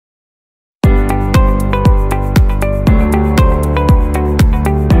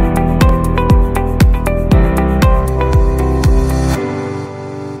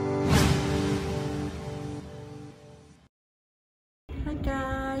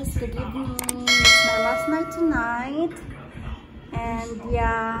guys, good evening. It's my last night tonight. And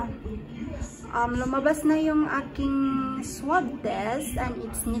yeah, lumabas na yung aking swab test and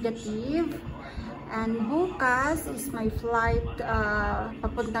it's negative. And bukas is my flight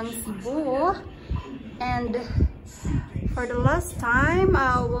papuntang Cebu. And for the last time,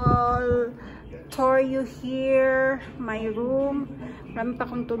 I will tour you here, my room. Marami pa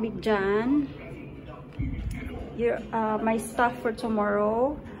akong tubig dyan. Here, my stuff for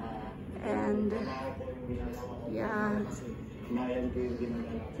tomorrow. And yeah,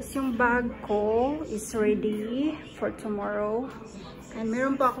 tapos yung bag ko is ready for tomorrow. And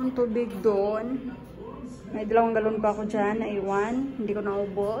meron pa akong tubig doon. May 2 galon pa ako dyan na iwan. Hindi ko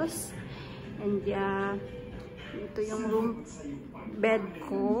naubos. And yeah, ito yung room bed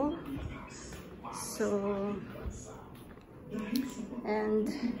ko. So, and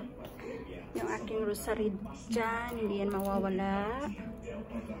yung aking rosary dyan, hindi yan mawawala.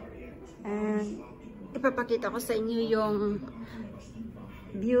 And ipapakita ko sa inyo yung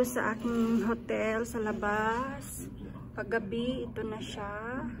view sa aking hotel sa labas. Paggabi, ito na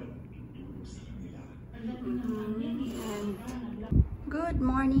siya. And good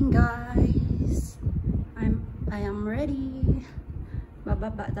morning guys. I am ready.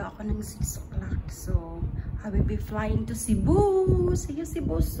 Bababa daw ako ng 6 o'clock. So, I will be flying to Cebu. See you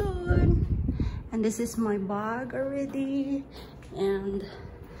Cebu soon. And this is my bag already. And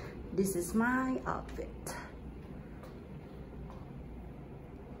this is my outfit.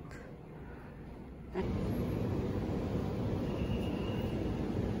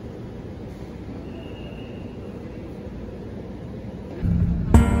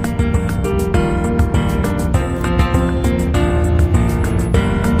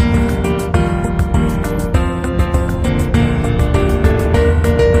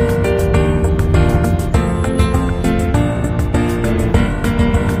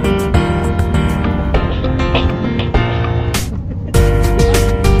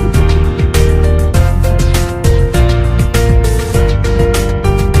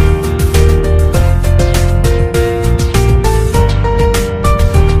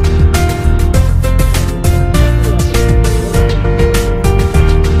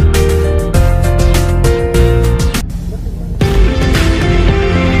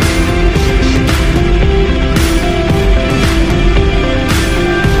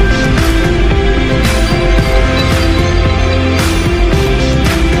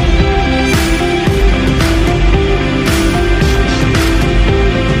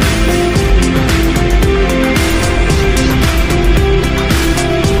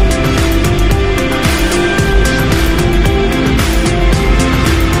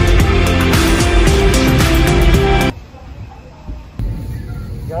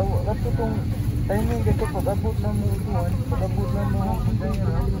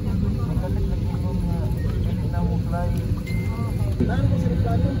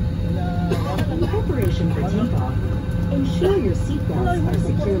 In preparation for takeoff, ensure your seatbelts are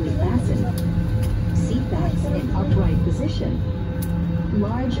securely fastened. Seatbelts in upright position.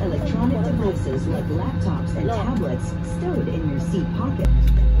 Large electronic devices like laptops and tablets stowed in your seat pocket.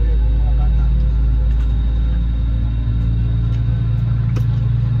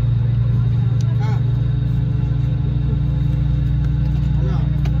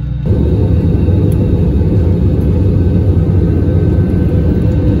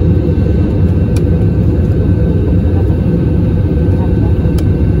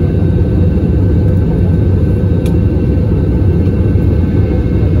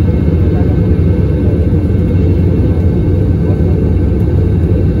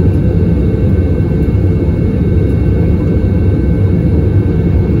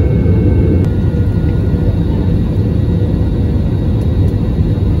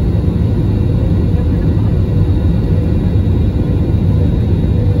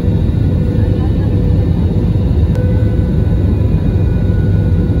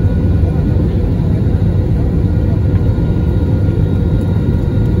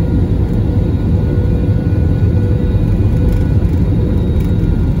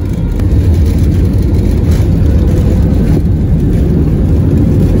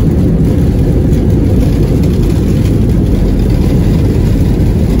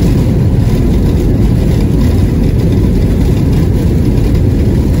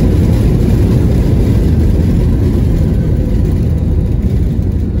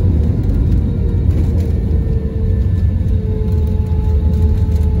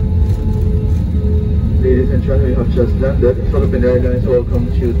 We have just landed. Philippine Airlines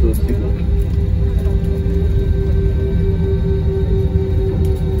welcomes you to Cebu.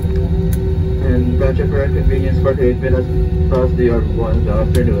 And departure for convenience 48 minutes past the hour 1 in the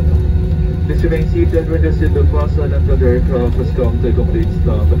afternoon. Please remain seated when the seatbelt fastened until the aircraft has come to a complete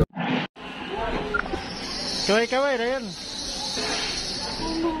stop. Kaway-kaway, Ryan.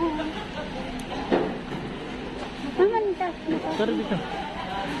 Tara dito.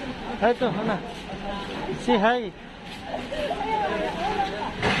 Ay, ito, Hana. Say hi.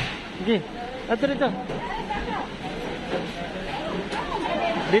 Sige, ato dito.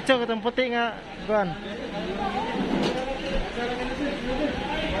 Dito, katang puti nga. Kuan.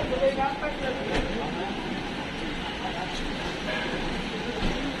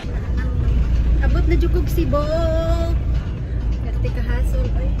 Abot na jukog si Bo. Gati kahasol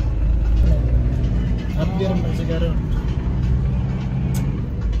ay. Apir man sigaro.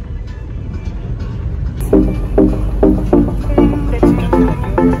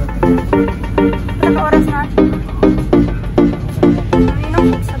 Berapa oras na?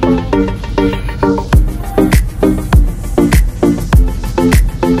 Ayun sa Bo.